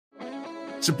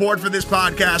Support for this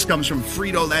podcast comes from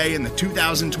Frito-Lay and the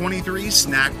 2023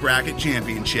 Snack Bracket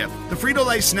Championship. The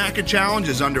Frito-Lay Snack Challenge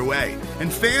is underway,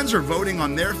 and fans are voting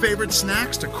on their favorite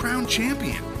snacks to crown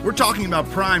champion. We're talking about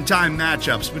primetime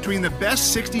matchups between the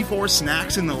best 64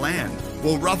 snacks in the land.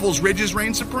 Will Ruffles Ridges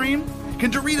reign supreme?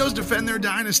 Can Doritos defend their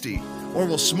dynasty? Or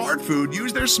will Smart Food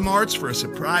use their smarts for a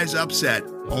surprise upset?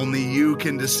 Only you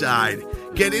can decide.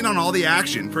 Get in on all the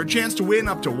action for a chance to win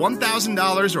up to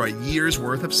 $1,000 or a year's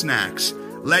worth of snacks.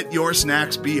 Let your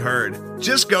snacks be heard.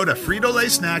 Just go to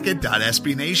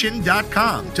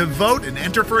fritolaysnacket.sbnation.com to vote and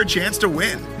enter for a chance to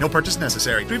win. No purchase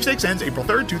necessary. Sweepstakes ends April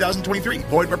 3rd, 2023.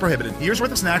 Void where prohibited. Year's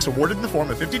worth of snacks awarded in the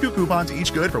form of 52 coupons,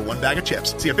 each good for one bag of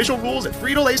chips. See official rules at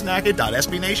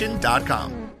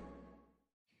fritolaysnacket.sbnation.com.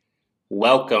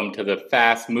 Welcome to the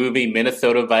fast-moving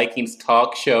Minnesota Vikings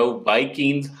talk show,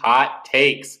 Vikings Hot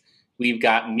Takes. We've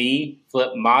got me,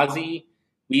 Flip Mozzie.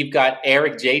 We've got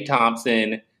Eric J.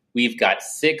 Thompson. We've got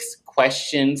 6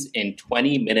 questions in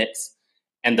 20 minutes,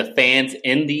 and the fans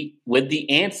with the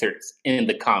answers in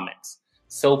the comments.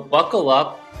 So buckle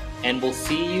up, and we'll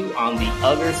see you on the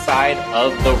other side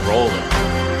of the roller.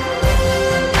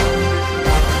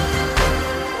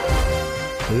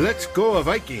 Let's go a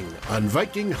Viking on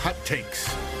Viking Hot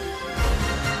Takes.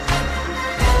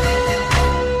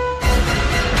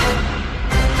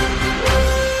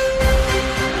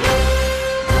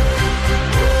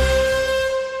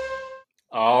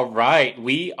 All right,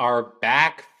 we are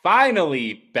back,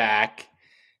 finally back.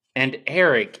 And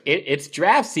Eric, it's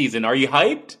draft season. Are you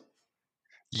hyped?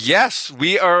 Yes,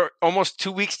 we are almost 2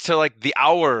 weeks to like the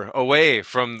hour away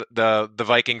from the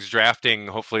Vikings drafting,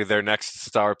 hopefully their next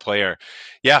star player.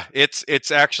 Yeah, it's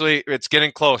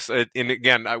getting close. And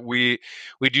again, we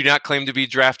do not claim to be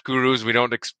draft gurus. We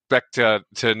don't expect to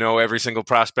know every single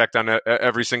prospect on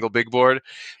every single big board,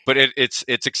 but it's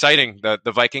exciting that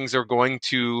the Vikings are going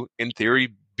to, in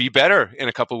theory, be better in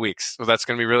a couple weeks. So that's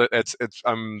going to be really it's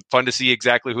fun to see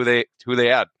exactly who they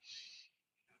add.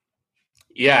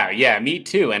 Yeah, me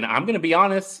too. And I'm going to be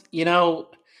honest,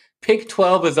 pick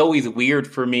 12 is always weird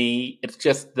for me. It's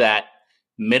just that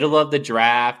middle of the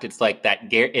draft. It's like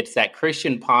it's that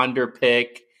Christian Ponder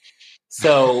pick.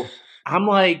 So I'm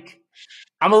a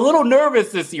little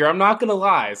nervous this year. I'm not going to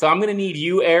lie. So I'm going to need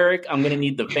you, Eric. I'm going to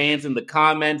need the fans in the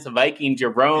comments, Viking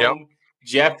Jerome,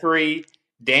 Jeffrey,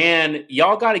 Dan.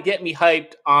 Y'all got to get me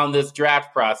hyped on this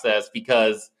draft process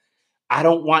because I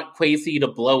don't want Kwesi to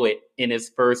blow it in his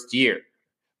first year.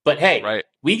 But hey,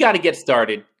 We got to get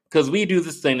started because we do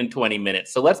this thing in 20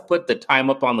 minutes. So let's put the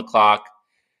time up on the clock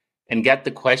and get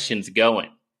the questions going.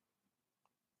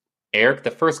 Eric, the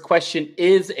first question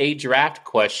is a draft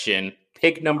question.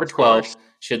 Pick number 12.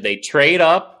 Should they trade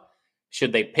up?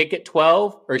 Should they pick at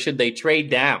 12? Or should they trade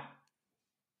down?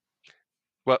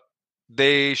 Well,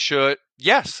 they should.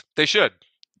 Yes, they should.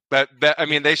 They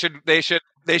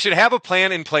should have a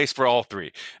plan in place for all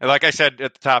three. And like I said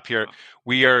at the top here,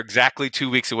 we are exactly 2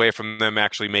 weeks away from them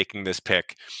actually making this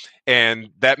pick. And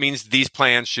that means these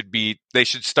plans should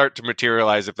start to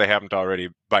materialize if they haven't already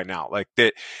by now.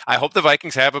 I hope the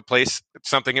Vikings have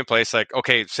something in place. Like,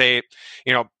 okay, say,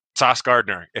 Sauce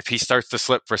Gardner, if he starts to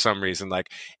slip for some reason,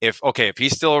 if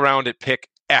he's still around at pick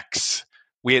X,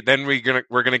 we're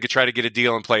gonna try to get a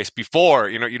deal in place before,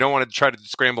 you don't want to try to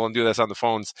scramble and do this on the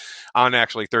phones on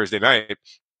actually Thursday night.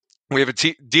 We have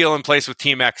a deal in place with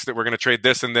Team X that we're going to trade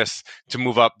this and this to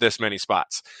move up this many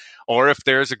spots. Or if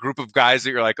there's a group of guys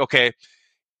that you're like, okay,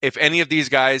 if any of these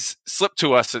guys slip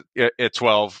to us at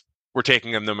 12, we're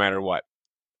taking them no matter what.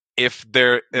 If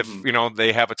they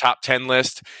have a top 10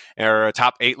 list or a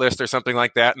top 8 list or something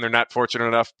like that, and they're not fortunate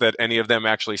enough that any of them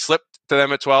actually slip to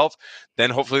them at 12,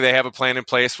 then hopefully they have a plan in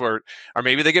place or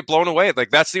maybe they get blown away.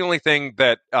 That's the only thing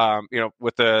that,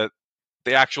 with the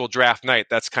actual draft night,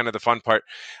 that's kind of the fun part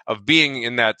of being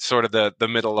in that sort of the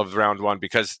middle of round one,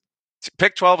 because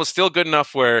pick 12 is still good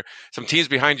enough where some teams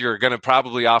behind you are going to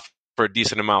probably offer a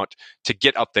decent amount to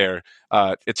get up there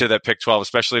to that pick 12,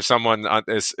 especially if someone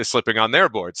is slipping on their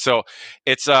board. So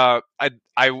it's I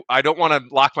don't want to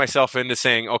lock myself into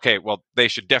saying, okay, well, they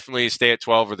should definitely stay at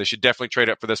 12 or they should definitely trade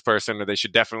up for this person or they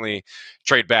should definitely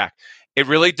trade back. It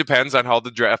really depends on how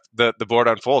the draft, the board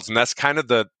unfolds. And that's kind of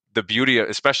the beauty,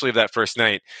 especially of that first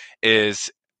night, is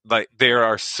there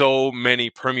are so many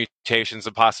permutations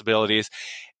and possibilities.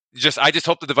 I just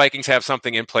hope that the Vikings have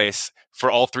something in place for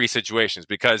all three situations,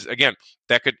 because again,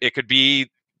 it could be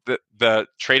the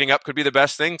trading up could be the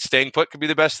best thing, staying put could be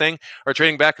the best thing, or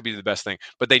trading back could be the best thing.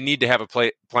 But they need to have a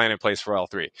plan in place for all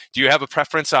three. Do you have a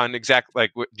preference on do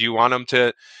you want them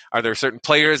to? Are there certain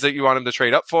players that you want them to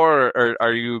trade up for, or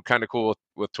are you kind of cool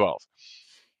with 12?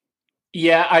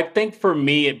 Yeah, I think for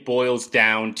me, it boils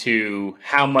down to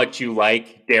how much you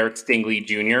like Derek Stingley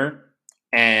Jr.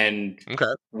 and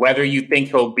Okay. whether you think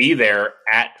he'll be there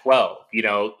at 12. You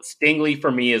know, Stingley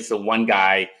for me is the one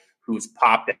guy who's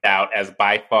popped out as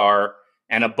by far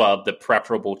and above the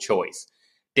preferable choice.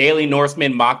 Daily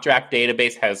Norseman mock draft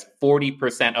database has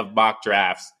 40% of mock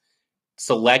drafts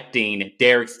selecting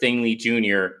Derek Stingley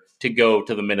Jr. to go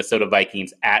to the Minnesota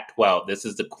Vikings at 12. This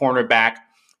is the cornerback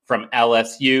from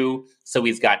LSU. So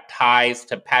he's got ties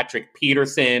to Patrick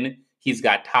Peterson. He's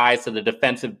got ties to the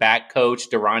defensive back coach,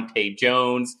 Durante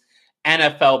Jones,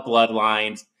 NFL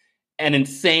bloodlines, an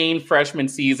insane freshman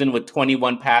season with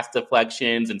 21 pass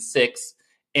deflections and 6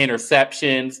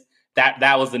 interceptions.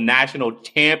 That was the national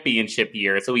championship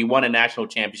year. So he won a national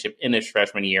championship in his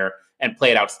freshman year and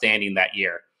played outstanding that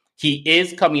year. He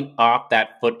is coming off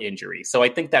that foot injury. So I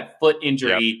think that foot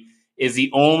injury is the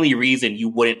only reason you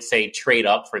wouldn't say trade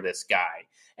up for this guy.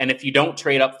 And if you don't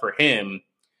trade up for him,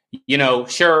 you know,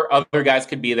 sure, other guys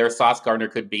could be there. Sauce Gardner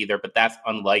could be there, but that's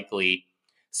unlikely.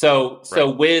 So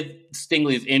Right. with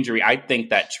Stingley's injury, I think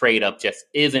that trade up just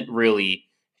isn't really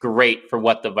great for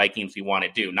what the Vikings we want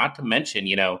to do. Not to mention,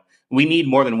 you know, we need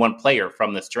more than one player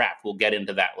from this draft. We'll get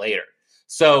into that later.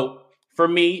 So for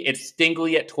me, it's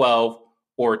Stingley at 12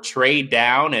 or trade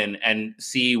down and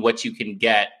see what you can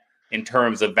get in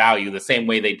terms of value, the same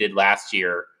way they did last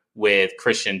year with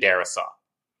Christian Darrisaw.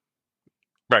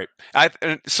 Right.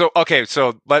 So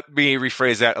let me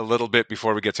rephrase that a little bit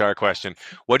before we get to our question.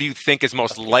 What do you think is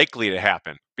most likely to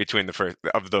happen between the first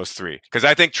of those three? Because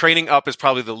I think trading up is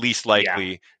probably the least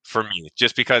likely for me,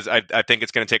 just because I think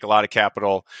it's going to take a lot of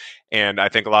capital, and I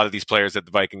think a lot of these players that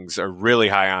the Vikings are really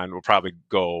high on will probably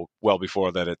go well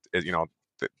before that.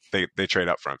 They trade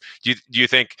up from. Do you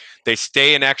think they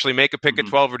stay and actually make a pick at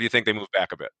 12, or do you think they move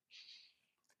back a bit?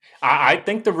 I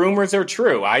think the rumors are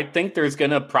true. I think there's going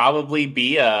to probably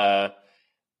be a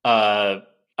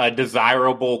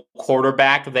desirable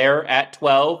quarterback there at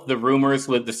 12. The rumors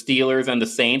with the Steelers and the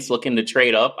Saints looking to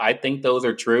trade up, I think those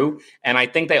are true. And I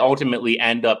think they ultimately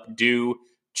end up do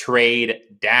trade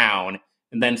down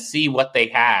and then see what they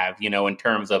have, you know, in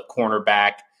terms of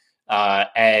cornerback,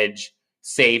 edge,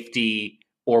 safety,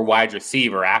 or wide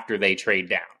receiver after they trade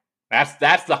down.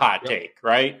 That's the hot take,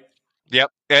 right? Yep,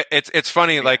 it's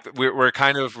funny. Yeah. Like we're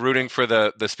kind of rooting for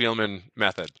the Spielman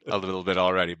method a little bit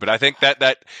already, but I think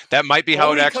that might be how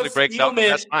it Only actually because breaks out.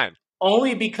 That's fine.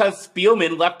 Only because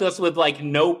Spielman left us with like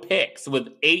no picks, with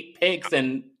 8 picks,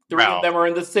 and 3 of Well, them are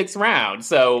in the 6th round.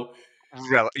 So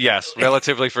yes,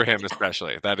 relatively for him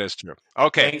especially. That is true.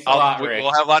 Okay, thanks a lot, Rick.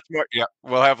 we'll have lots more. Yeah,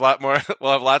 we'll have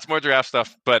we'll have lots more draft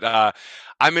stuff. But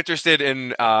I'm interested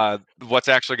in what's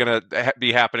actually going to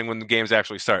be happening when the games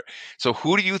actually start. So,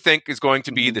 who do you think is going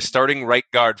to be the starting right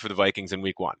guard for the Vikings in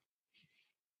Week 1?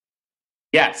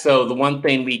 Yeah. So the one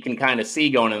thing we can kind of see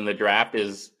going in the draft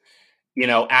is, you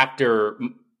know, after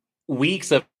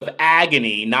weeks of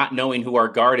agony, not knowing who our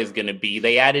guard is going to be,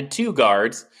 they added 2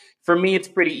 guards. For me, it's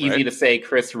pretty easy to say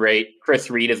Chris Reed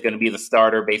is going to be the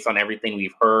starter based on everything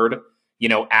we've heard. You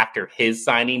know, after his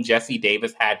signing, Jesse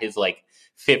Davis had his like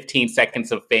 15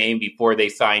 seconds of fame before they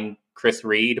signed Chris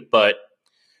Reed, but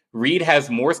Reed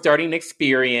has more starting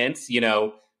experience, you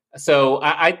know. So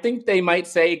I think they might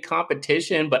say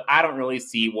competition, but I don't really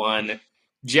see one.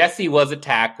 Jesse was a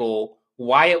tackle.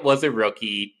 Wyatt was a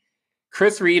rookie.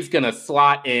 Chris Reed's gonna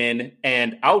slot in,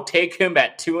 and I'll take him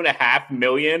at $2.5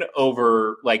 million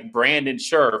over like Brandon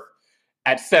Scherf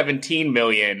at 17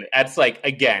 million. That's like,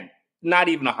 again, not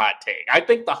even a hot take. I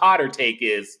think the hotter take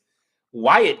is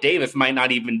Wyatt Davis might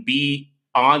not even be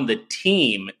on the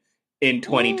team in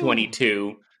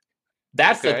 2022.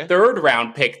 That's a 3rd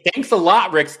round pick. Thanks a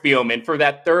lot, Rick Spielman, for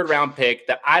that 3rd round pick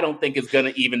that I don't think is going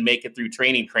to even make it through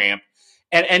training camp.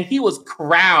 And he was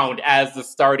crowned as the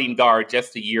starting guard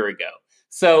just a year ago.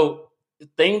 So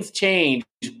things change,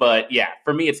 but yeah,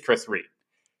 for me, it's Chris Reed.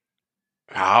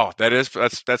 Wow, that's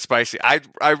spicy.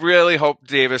 I really hope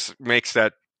Davis makes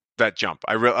that jump.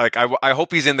 I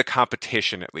hope he's in the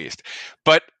competition at least.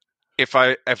 But if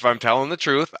I'm telling the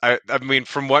truth, I mean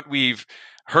from what we've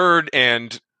heard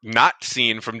and not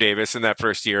seen from Davis in that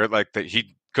first year, like that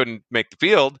he couldn't make the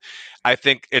field, I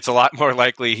think it's a lot more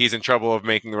likely he's in trouble of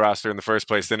making the roster in the first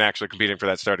place than actually competing for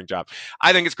that starting job.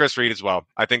 I think it's Chris Reed as well.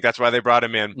 I think that's why they brought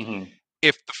him in. Mm-hmm.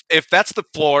 If that's the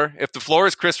floor, if the floor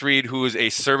is Chris Reed, who is a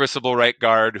serviceable right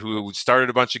guard, who started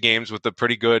a bunch of games with a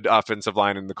pretty good offensive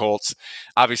line in the Colts,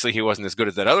 obviously he wasn't as good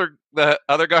as the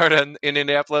other guard in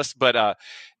Indianapolis, but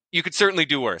you could certainly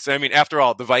do worse. I mean, after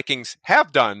all, the Vikings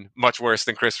have done much worse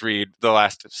than Chris Reed the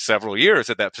last several years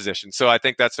at that position. So I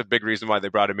think that's a big reason why they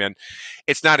brought him in.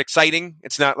 It's not exciting.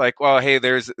 It's not like, well, hey,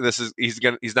 he's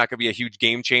not gonna be a huge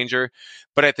game changer,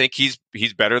 but I think he's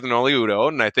better than Oli Udoh,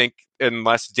 and I think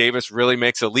unless Davis really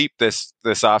makes a leap this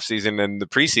offseason and the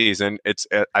preseason,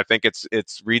 I think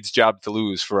it's Reed's job to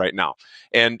lose for right now.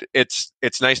 And it's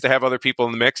nice to have other people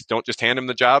in the mix. Don't just hand him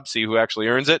the job, see who actually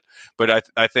earns it. But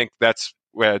I think that's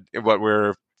what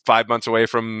we're 5 months away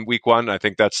from week 1. I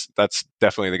think that's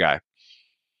definitely the guy.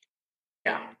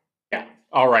 Yeah.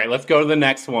 All right, let's go to the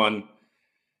next one.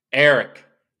 Eric,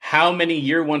 how many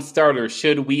year 1 starters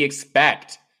should we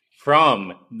expect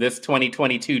from this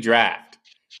 2022 draft?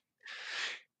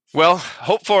 Well,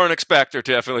 hope for and expect are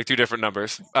definitely two different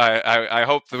numbers. I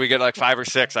hope that we get like 5 or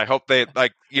 6. I hope they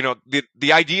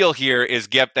the ideal here is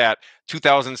get that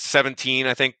 2017,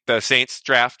 I think, the Saints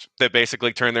draft that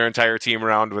basically turned their entire team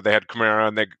around where they had Kamara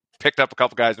and they picked up a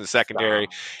couple guys in the secondary.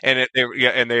 And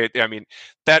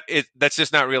that's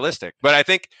just not realistic. But I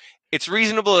think it's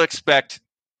reasonable to expect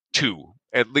 2.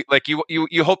 Like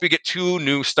you hope you get 2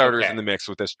 new starters in the mix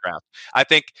with this draft.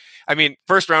 I mean,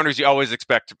 first rounders you always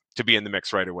expect to be in the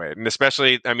mix right away, and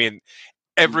especially, I mean,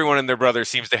 everyone and their brother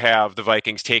seems to have the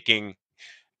Vikings taking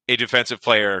a defensive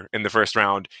player in the first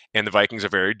round, and the Vikings are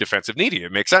very defensive needy.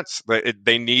 It makes sense.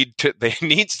 They need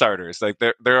starters. Like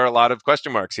there are a lot of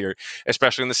question marks here,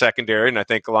 especially in the secondary, and I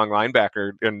think along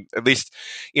linebacker. And at least,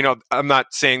 I'm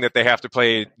not saying that they have to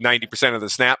play 90% of the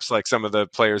snaps like some of the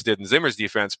players did in Zimmer's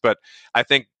defense, but I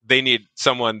think they need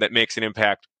someone that makes an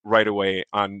impact right away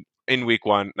in week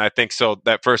 1. And I think so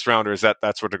that first rounder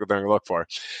that's what they're going to look for.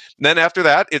 And then after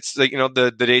that, it's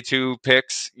the day 2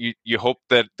 picks. You hope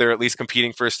that they're at least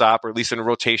competing for a stop, or at least in a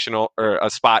rotational or a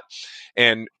spot,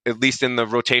 and at least in the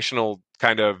rotational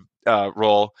kind of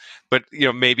role. But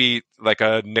maybe like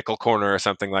a nickel corner or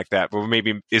something like that, but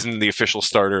maybe isn't the official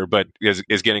starter, but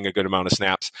is getting a good amount of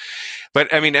snaps.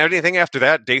 But I mean, anything after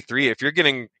that, day 3, if you're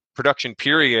getting production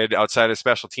period outside of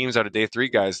special teams out of day 3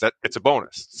 guys, that it's a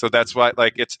bonus. So that's why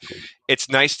it's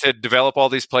nice to develop all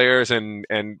these players and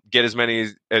get as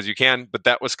many as you can. But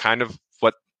that was kind of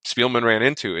what Spielman ran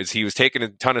into, is he was taking a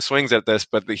ton of swings at this,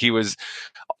 but a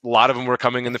lot of them were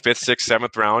coming in the 5th, 6th,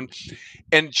 7th round.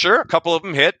 And sure, a couple of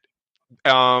them hit.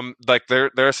 Like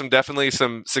there are definitely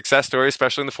some success stories,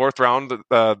 especially in the 4th round.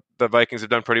 The Vikings have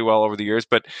done pretty well over the years,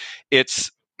 but I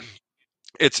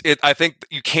think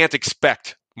you can't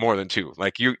expect more than 2.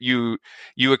 Like you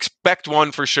expect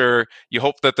 1 for sure. You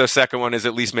hope that the second one is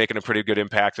at least making a pretty good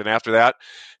impact, and after that,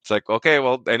 it's like, okay,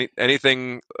 well,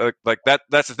 anything like that.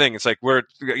 That's the thing. It's like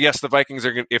the Vikings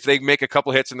are gonna, if they make a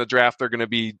couple hits in the draft, they're going to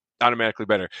be automatically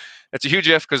better. That's a huge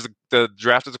if, because the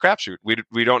draft is a crapshoot.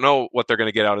 We don't know what they're going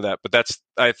to get out of that. But that's,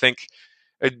 I think.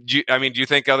 Do you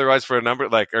think otherwise for a number?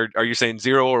 Like, are you saying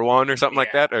 0 or 1 or something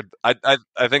like that? Or I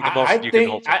think the most you can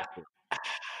hope for.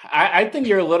 I think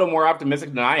you're a little more optimistic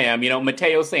than I am.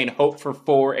 Mateo's saying hope for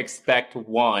 4, expect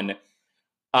 1.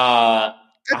 That's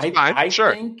fine.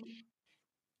 Sure.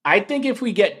 I think if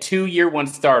we get 2 year 1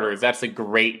 starters, that's a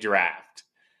great draft.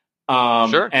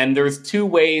 Sure. And there's two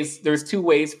ways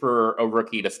for a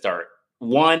rookie to start.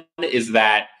 One is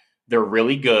that they're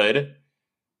really good.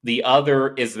 The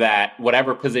other is that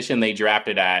whatever position they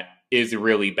drafted at is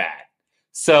really bad.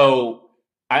 So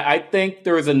I think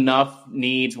there's enough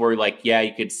needs where,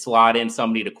 you could slot in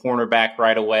somebody to cornerback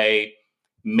right away,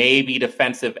 maybe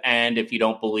defensive end if you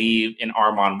don't believe in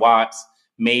Armon Watts,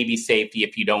 maybe safety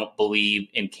if you don't believe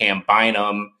in Cam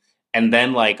Bynum, and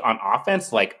then on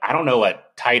offense, I don't know, a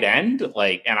tight end,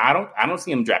 and I don't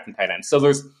see him drafting tight end. So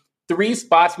there's 3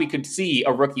 spots we could see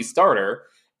a rookie starter,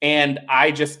 and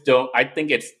I just don't. I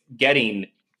think it's getting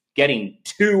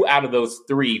 2 out of those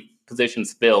 3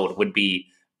 positions filled would be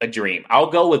a dream.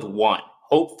 I'll go with 1.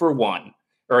 Hope for 1,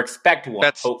 or expect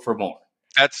 1. Hope for more.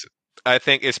 I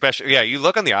think, especially, you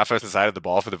look on the offensive side of the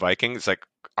ball for the Vikings.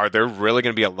 Are there really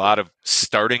going to be a lot of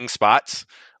starting spots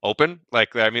open?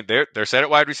 They're set at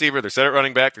wide receiver, they're set at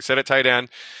running back, they're set at tight end.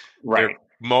 Right. They're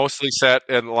mostly set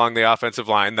along the offensive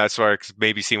line. That's where I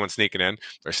maybe see one sneaking in.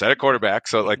 They're set at quarterback.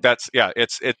 So it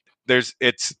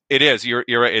is. You're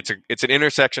right. It's an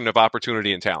intersection of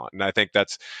opportunity and talent, and I think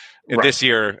that's this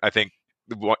year. I think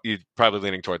you're probably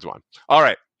leaning towards 1. All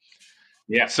right.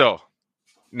 Yeah. So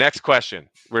next question.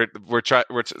 We're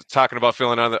talking about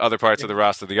filling out the other parts of the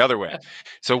roster the other way.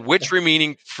 So which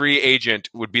remaining free agent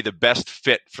would be the best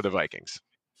fit for the Vikings?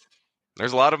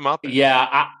 There's a lot of them out there.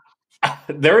 Yeah,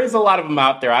 there is a lot of them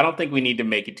out there. I don't think we need to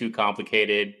make it too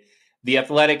complicated. The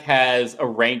Athletic has a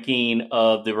ranking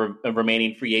of the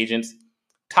remaining free agents.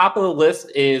 Top of the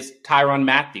list is Tyrann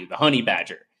Mathieu, the Honey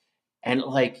Badger. and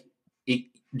like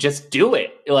just do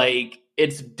it. Like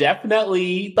it's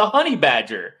definitely the honey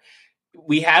badger.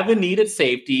 We have a need at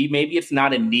safety. Maybe it's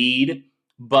not a need,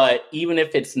 but even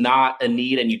if it's not a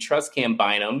need and you trust Cam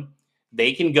Bynum,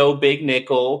 they can go big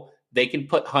nickel. They can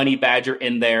put Honey Badger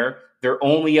in there. Their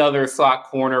only other slot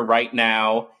corner right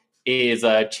now is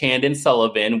Chandon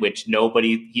Sullivan, which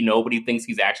nobody thinks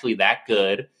he's actually that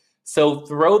good. So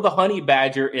throw the Honey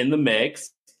Badger in the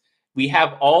mix. We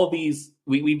have all these.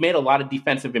 We've made a lot of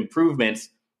defensive improvements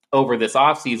over this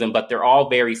offseason, but they're all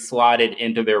very slotted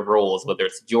into their roles, whether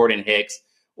it's Jordan Hicks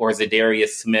or Zadarius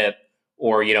Smith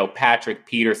or, Patrick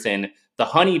Peterson. The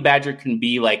Honey Badger can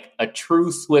be like a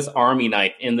true Swiss Army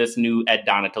knife in this new Ed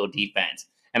Donato defense.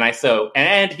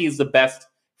 And he's the best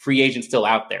free agent still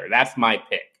out there. That's my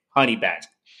pick, Honey Badger.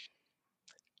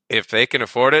 If they can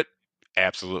afford it,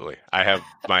 absolutely. I have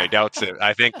my doubts that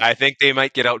I think they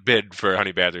might get outbid for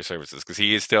Honey Badger services because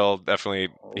he is still definitely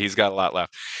he's got a lot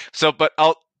left. So, but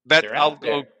I'll try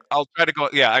to go.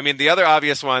 Yeah, I mean the other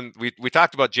obvious one we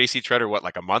talked about J.C. Treader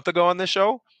like a month ago on this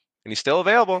show, and he's still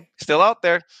available, still out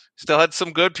there, still had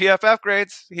some good PFF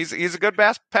grades. He's a good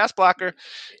pass blocker.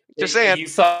 Just saying. You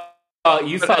saw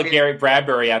Garrett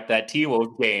Bradbury at that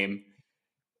T-Wolves game.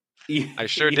 I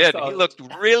sure did. He looked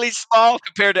really small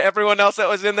compared to everyone else that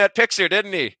was in that picture,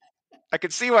 didn't he? I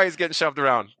could see why he's getting shoved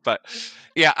around. But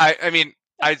yeah, I mean,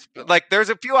 there's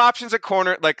a few options at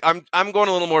corner. Like I'm going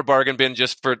a little more bargain bin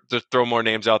just to throw more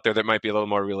names out there that might be a little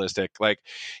more realistic. Like,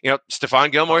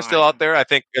 Stephon Gilmore's still out there. I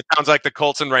think it sounds like the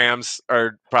Colts and Rams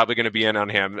are probably going to be in on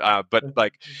him. But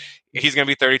like he's going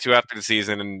to be 32 after the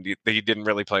season, and he didn't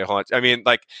really play a whole lot. I mean,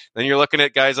 like then you're looking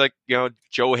at guys like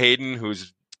Joe Hayden,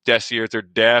 who's death years are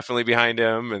definitely behind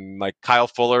him, and like Kyle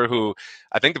Fuller, who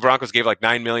I think the Broncos gave like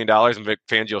 $9 million, and Vic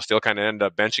Fangio still kind of ended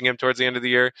up benching him towards the end of the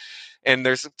year. And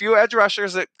there's a few edge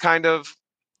rushers that kind of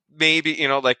maybe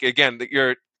like again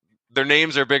their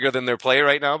names are bigger than their play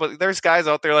right now, but there's guys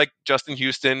out there like Justin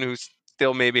Houston who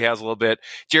still maybe has a little bit.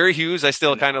 Jerry Hughes, I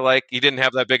still kind of like. He didn't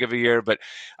have that big of a year, but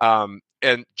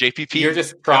and JPP. You're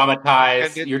just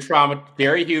traumatized.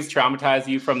 Jerry Hughes traumatized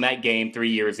you from that game 3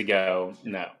 years ago.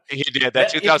 No, he did. That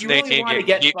 2018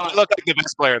 game. He looked like the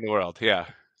best player in the world. Yeah.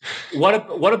 What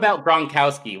about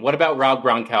Gronkowski? What about Rob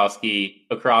Gronkowski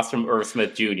across from Irv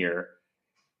Smith Jr.?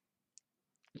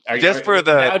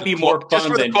 That would be more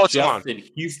fun than Justin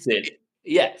Houston.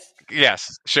 Yes.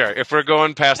 Yes, sure. If we're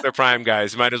going past their prime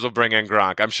guys, might as well bring in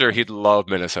Gronk. I'm sure he'd love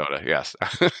Minnesota. Yes.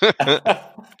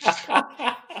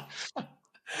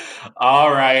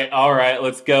 All right.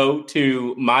 Let's go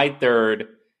to my third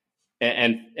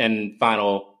and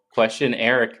final question,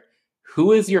 Eric.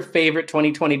 Who is your favorite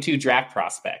 2022 draft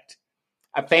prospect?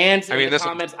 Fans in the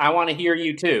comments, I want to hear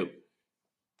you too.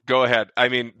 Go ahead. I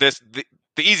mean, the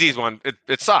easiest one,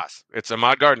 it's Sauce. It's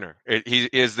Ahmad Gardner. He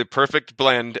is the perfect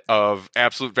blend of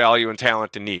absolute value and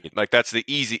talent and need. Like that's the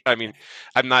easy. I mean,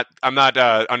 I'm not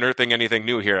unearthing anything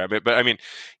new here. I mean,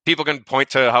 people can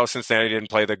point to how Cincinnati didn't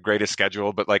play the greatest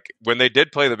schedule, but like when they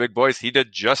did play the big boys, he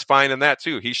did just fine in that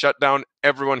too. He shut down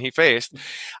everyone he faced.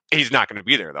 He's not going to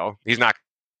be there though. He's not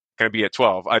going to be at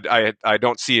 12. I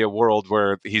don't see a world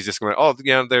where he's just going,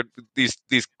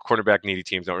 these quarterback needy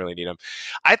teams don't really need him.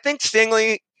 I think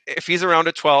Stingley, if he's around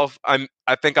at 12, I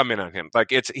think I'm in on him.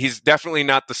 Like he's definitely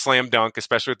not the slam dunk,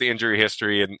 especially with the injury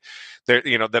history and there,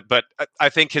 but I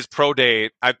think his pro day,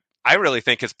 I really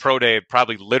think his pro day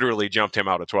probably literally jumped him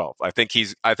out of 12. I think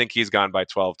he's gone by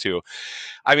 12 too.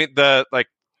 I mean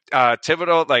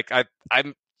Thibodeau, like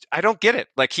I don't get it.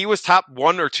 Like he was top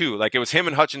 1 or 2. Like it was him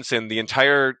and Hutchinson the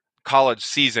entire college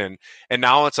season, and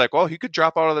now it's like, well, he could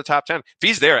drop out of the top 10. If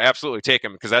he's there, absolutely take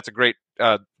him because that's a great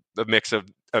the mix of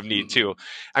need too.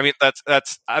 I mean,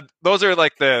 that's those are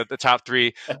like the top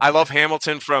 3. I love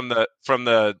Hamilton from the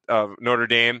Notre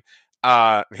Dame.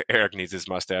 Eric needs his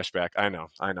mustache back. I know.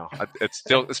 It's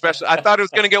still, especially. I thought it was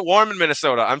going to get warm in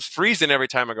Minnesota. I'm freezing every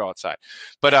time I go outside.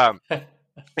 But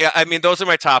yeah, I mean, those are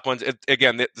my top ones.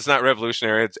 Again, it's not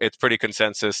revolutionary. It's pretty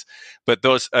consensus. But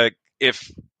those,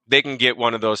 if they can get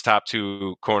one of those top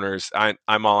 2 corners,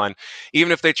 I'm all on.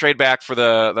 Even if they trade back for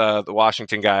the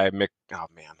Washington guy,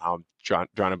 I'm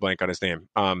drawing a blank on his name.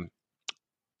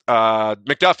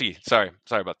 McDuffie. Sorry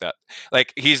about that.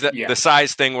 Like he's the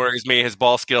size thing worries me. His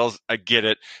ball skills, I get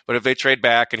it. But if they trade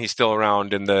back and he's still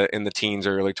around in the teens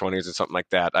or early 20s or something like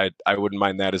that, I wouldn't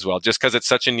mind that as well. Just because it's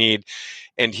such a need,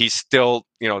 and he's still,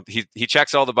 he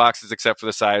checks all the boxes except for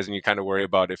the size, and you kind of worry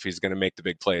about if he's going to make the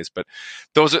big plays. But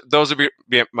those would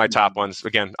be my top ones.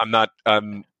 Again, I'm not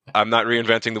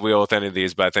reinventing the wheel with any of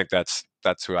these, but I think that's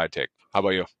who I'd take. How about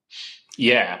you?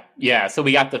 Yeah. So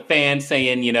we got the fans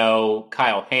saying,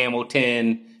 Kyle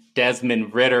Hamilton,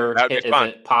 Desmond Ritter That'd be is fun.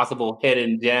 a possible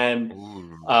hidden gem.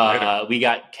 Ooh, We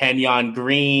got Kenyon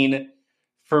Green.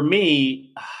 For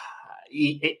me,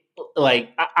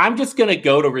 I'm just gonna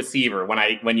go to receiver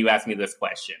when you ask me this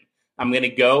question. I'm gonna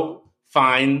go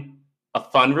find a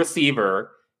fun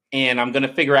receiver, and I'm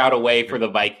gonna figure out a way for the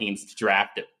Vikings to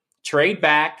draft him. Trade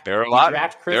back. There are a You lot.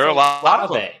 draft Chris There are a lot of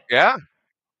Olave. them. Yeah.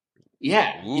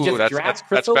 Yeah, you Ooh, just draft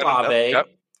Chris better. Olave. Yep.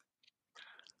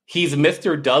 He's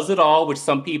Mr. Does It All, which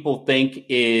some people think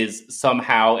is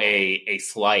somehow a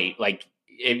slight. Like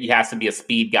he has to be a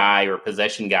speed guy or a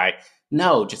possession guy.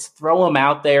 No, just throw him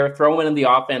out there. Throw him in the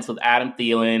offense with Adam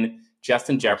Thielen,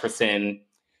 Justin Jefferson.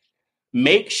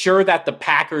 Make sure that the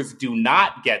Packers do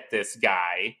not get this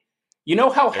guy. You know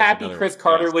how happy Chris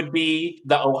Carter would be,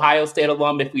 the Ohio State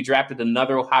alum, if we drafted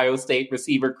another Ohio State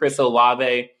receiver, Chris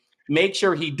Olave? Make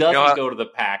sure he doesn't go to the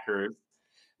Packers.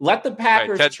 Let the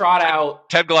Packers trot out.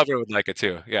 Ted Glover would like it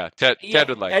too. Yeah, Ted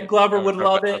would like it. Ted Glover would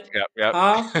love it. Yep.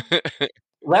 Huh?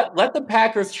 Let the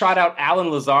Packers trot out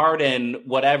Alan Lazard and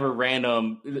whatever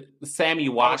random Sammy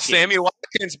Watkins. Oh, Sammy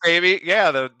Watkins, baby.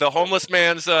 Yeah, the homeless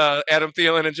man's Adam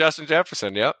Thielen and Justin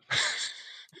Jefferson. Yep.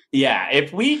 Yeah,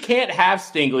 if we can't have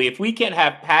Stingley, if we can't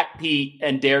have Pat Pete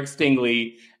and Derek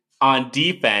Stingley on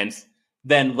defense,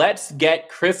 then let's get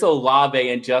Chris Olave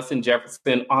and Justin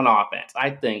Jefferson on offense.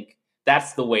 I think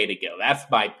that's the way to go. That's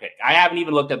my pick. I haven't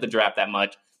even looked at the draft that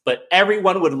much, but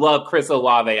everyone would love Chris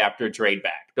Olave after a trade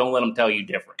back. Don't let them tell you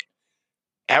different.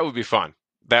 That would be fun.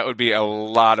 That would be a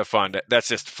lot of fun. That's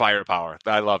just firepower.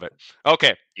 I love it.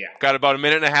 Okay. Yeah. Got about a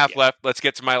minute and a half left. Let's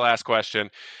get to my last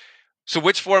question. So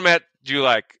which format do you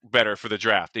like better for the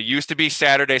draft? It used to be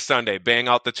Saturday, Sunday, bang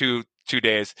out the two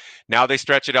days. Now they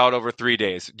stretch it out over 3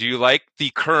 days. Do you like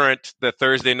the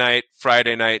Thursday night,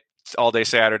 Friday night, all day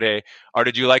Saturday, or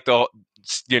did you like the,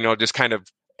 just kind of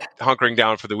hunkering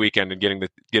down for the weekend and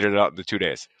get it out in the 2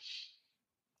 days?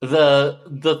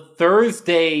 The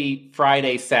Thursday,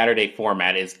 Friday, Saturday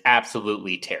format is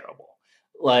absolutely terrible.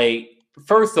 Like,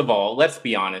 first of all, let's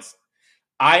be honest.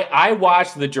 I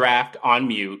watch the draft on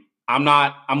mute.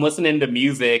 I'm listening to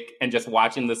music and just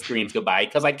watching the screens go by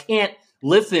because I can't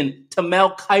listen to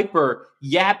Mel Kiper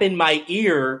yap in my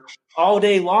ear all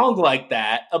day long like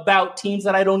that about teams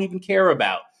that I don't even care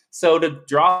about. So to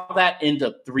draw that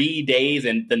into 3 days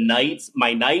and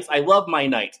my nights, I love my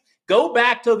nights. Go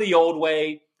back to the old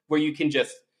way where you can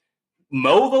just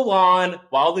mow the lawn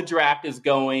while the draft is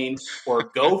going,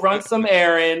 or go run some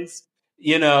errands,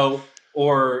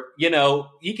 or you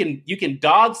can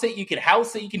dog sit, you can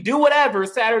house sit, you can do whatever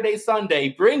Saturday, Sunday.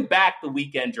 Bring back the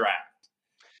weekend draft.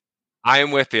 I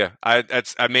am with you.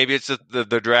 Maybe it's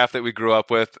the draft that we grew up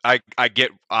with. I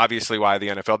get obviously why the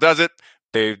NFL does it.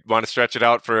 They want to stretch it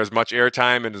out for as much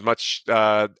airtime and as much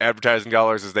advertising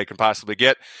dollars as they can possibly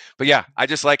get. But yeah, I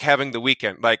just like having the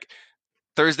weekend. Like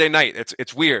Thursday night,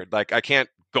 it's weird. Like I can't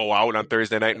go out on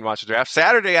Thursday night and watch the draft.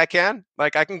 Saturday I can.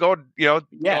 Like I can go, go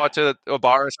out to a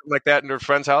bar or something like that in a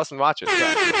friend's house and watch it.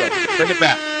 Yeah, bring it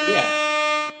back.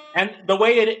 Yeah. And the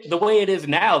way it is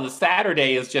now, the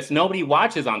Saturday is just nobody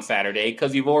watches on Saturday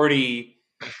because you've already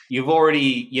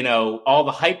all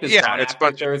the hype is gone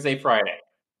after Thursday, Friday.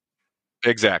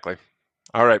 Exactly.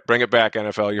 All right, bring it back,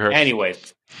 NFL. You heard.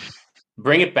 Anyways,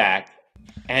 bring it back,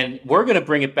 and we're gonna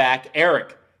bring it back.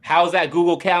 Eric, how's that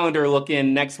Google Calendar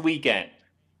looking next weekend?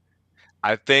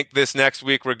 I think this next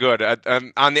week we're good.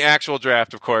 On the actual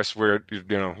draft, of course, we're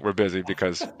busy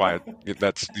because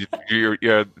that's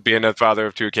you're being a father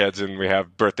of 2 kids and we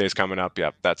have birthdays coming up. Yeah,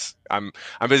 I'm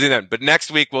busy then. But next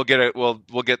week we'll get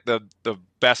the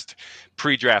best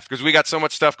pre-draft because we got so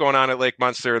much stuff going on at Lake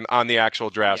Munster and on the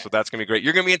actual draft. Yeah. So that's gonna be great.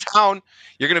 You're gonna be in town.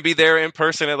 You're gonna be there in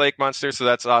person at Lake Munster, so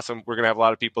that's awesome. We're gonna have a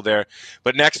lot of people there.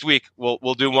 But next week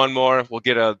we'll do one more.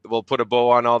 We'll put a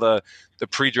bow on all the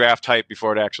pre-draft hype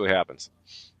before it actually happens.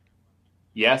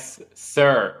 Yes,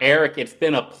 sir. Eric, it's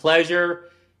been a pleasure.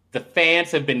 The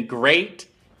fans have been great.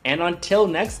 And until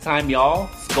next time, y'all,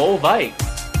 Skol Vikes.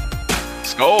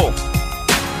 Skol.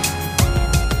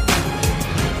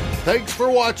 Thanks for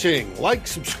watching. Like,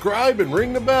 subscribe, and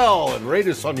ring the bell, and rate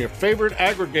us on your favorite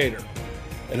aggregator.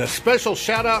 And a special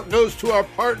shout out goes to our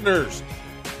partners,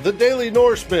 the Daily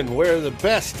Norseman, where the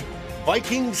best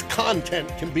Vikings content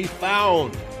can be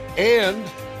found, and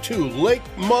to Lake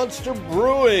Monster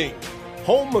Brewing,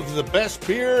 home of the best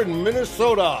beer in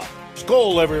Minnesota.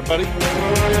 Skol, everybody.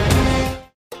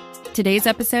 Today's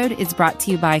episode is brought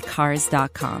to you by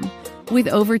Cars.com. With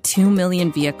over 2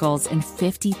 million vehicles and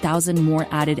 50,000 more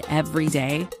added every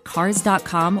day,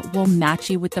 Cars.com will match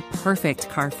you with the perfect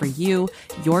car for you,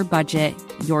 your budget,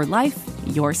 your life,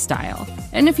 your style.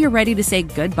 And if you're ready to say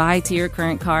goodbye to your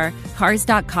current car,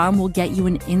 Cars.com will get you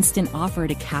an instant offer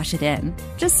to cash it in.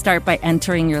 Just start by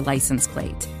entering your license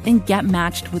plate and get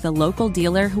matched with a local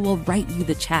dealer who will write you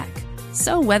the check.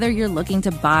 So whether you're looking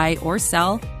to buy or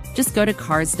sell, just go to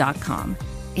Cars.com.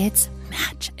 It's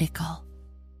magical.